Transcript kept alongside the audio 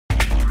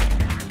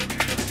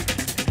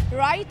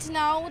Right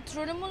now,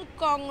 Trinamool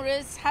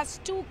Congress has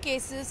two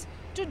cases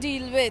to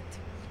deal with.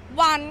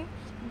 One,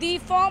 the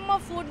former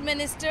Food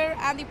Minister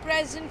and the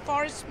present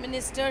Forest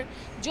Minister,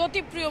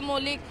 Jyotipriya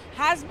Mallick,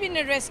 has been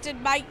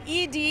arrested by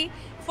ED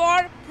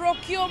for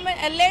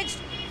alleged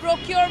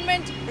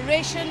procurement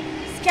ration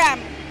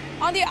scam.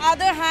 On the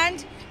other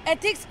hand,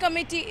 Ethics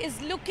Committee is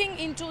looking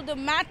into the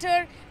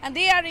matter and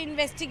they are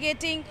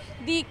investigating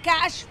the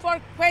cash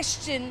for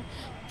question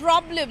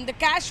problem, the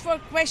cash for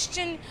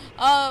question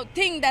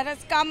thing that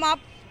has come up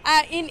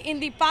in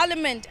the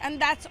parliament,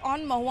 and that's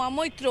on Mahua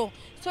Moitra.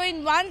 So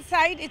in one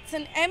side it's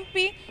an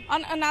MP,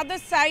 on another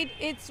side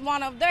it's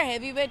one of the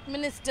heavyweight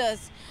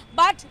ministers.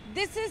 But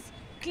this is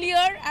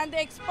clear, and the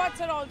experts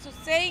are also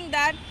saying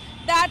that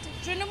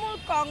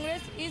Trinamool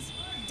Congress is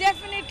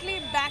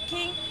definitely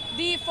backing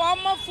the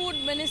former food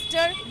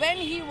minister. When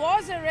he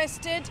was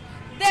arrested,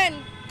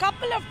 then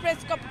couple of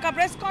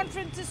press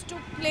conferences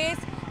took place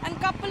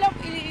and couple of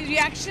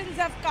reactions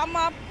have come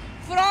up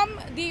from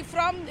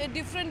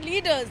different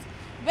leaders.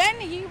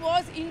 When he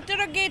was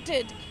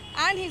interrogated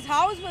and his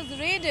house was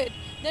raided,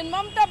 then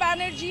Mamata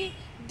Banerjee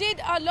did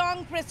a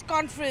long press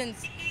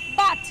conference.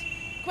 But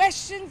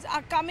questions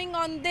are coming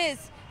on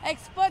this.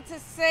 Experts are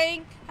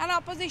saying, and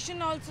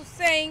opposition also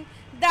saying,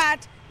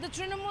 that the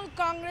Trinamool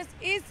Congress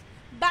is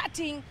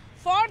batting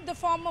for the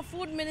former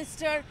food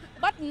minister,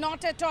 but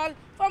not at all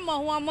for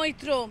Mahua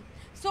Moitra.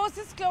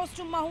 Sources close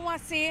to Mahua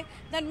say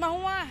that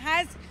Mahua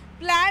has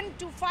planned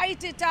to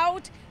fight it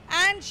out,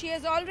 and she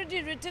has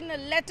already written a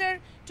letter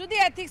to the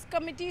Ethics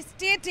Committee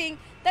stating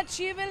that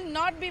she will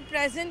not be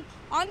present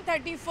on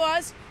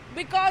 31st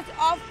because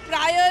of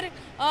prior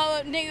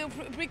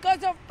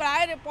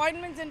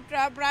appointments and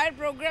prior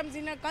programs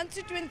in her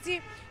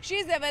constituency. She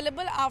is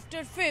available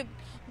after 5th.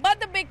 But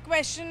the big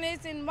question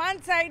is, in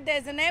one side there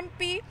is an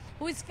MP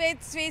who is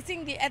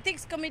facing the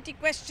Ethics Committee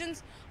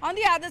questions. On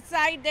the other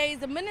side there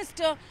is a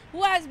minister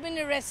who has been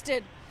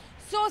arrested.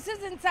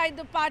 Sources inside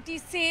the party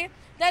say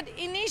that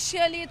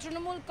initially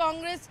Trinamool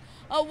Congress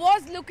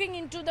was looking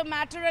into the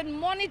matter and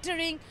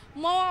monitoring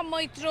Mahua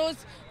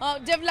Moitra's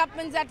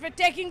developments that were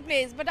taking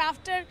place. But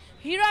after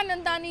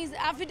Hiranandani's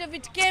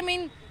affidavit came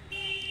in,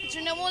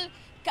 Trinamool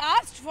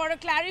asked for a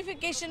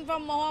clarification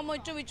from Mahua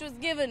Moitra, which was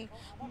given.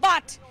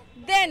 But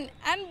then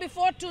and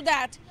before to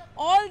that,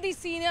 all the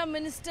senior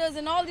ministers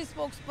and all the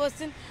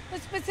spokespersons were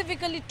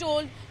specifically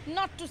told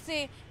not to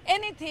say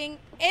anything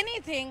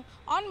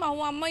on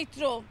Mahua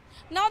Moitra.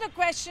 Now the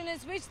question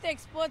is, which the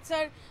experts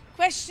are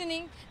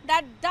questioning,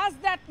 that does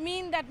that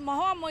mean that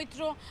Mahua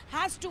Moitra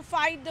has to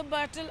fight the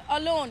battle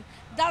alone?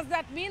 Does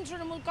that mean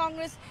Trinamool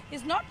Congress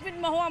is not with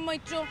Mahua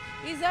Moitra?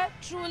 Is a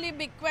truly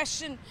big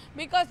question,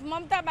 because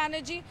Mamata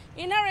Banerjee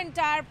in her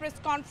entire press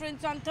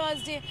conference on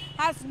Thursday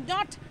has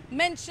not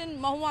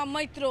mentioned Mahua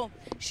Moitra.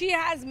 She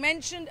has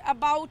mentioned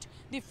about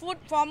the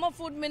former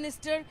food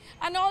minister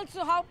and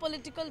also how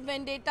political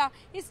vendetta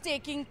is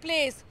taking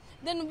place.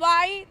 Then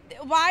why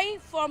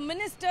for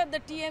minister the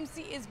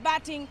TMC is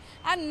batting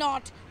and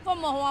not for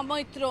Mahua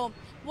Moitra?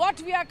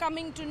 What we are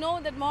coming to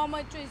know, that Mahua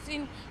Moitra is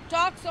in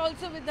talks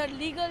also with her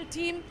legal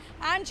team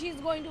and she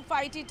is going to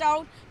fight it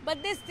out.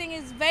 But this thing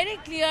is very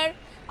clear.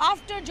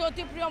 After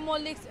Jyotipriya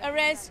Mallick's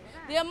arrest,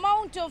 the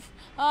amount of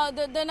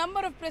the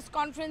number of press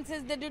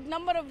conferences, the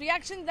number of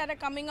reactions that are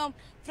coming up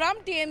from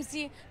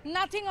TMC,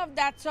 nothing of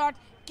that sort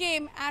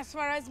came as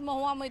far as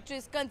Mahua Moitra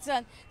is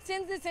concerned.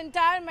 Since this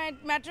entire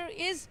matter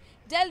is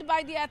dealt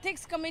by the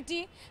Ethics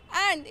Committee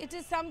and it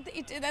is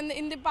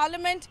in the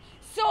Parliament,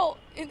 so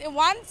in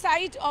one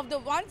section of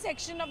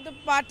the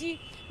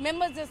party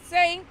members are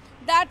saying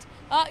that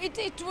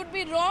it would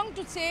be wrong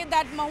to say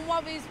that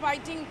Mahua is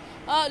fighting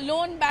a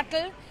lone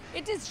battle.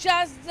 It is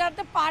just that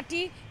the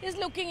party is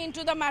looking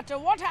into the matter.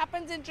 What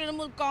happens in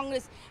Trinamool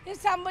Congress?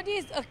 If somebody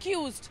is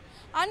accused,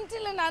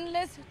 until and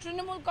unless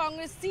Trinamool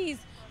Congress sees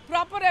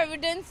proper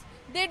evidence,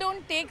 they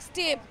don't take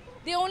step.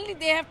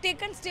 They have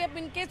taken step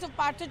in case of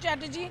Partha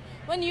Chatterjee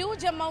when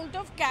huge amount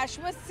of cash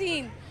was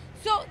seen.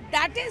 So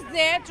that is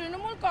there.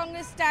 Trinamool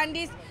Congress stand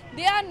is,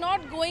 they are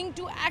not going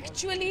to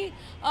actually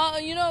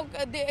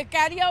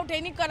carry out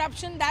any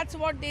corruption. That's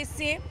what they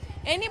say.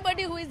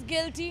 Anybody who is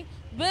guilty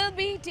will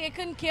be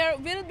taken care,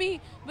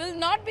 will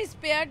not be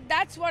spared.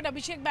 That's what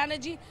Abhishek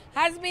Banerjee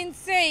has been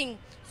saying.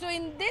 So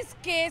in this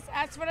case,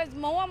 as far as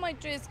Mahua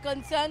Moitra is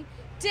concerned,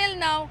 till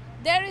now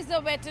there is a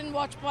wait and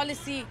watch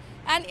policy,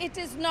 and it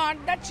is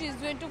not that she is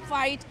going to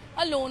fight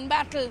a lone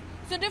battle.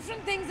 So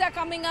different things are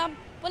coming up.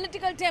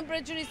 Political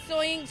temperature is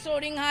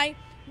soaring high,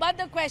 but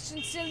the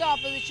question still the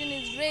opposition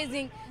is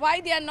raising, why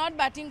they are not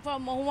batting for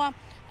Mahua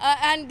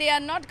and they are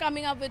not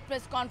coming up with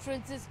press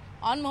conferences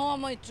on Mahua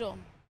Moitra.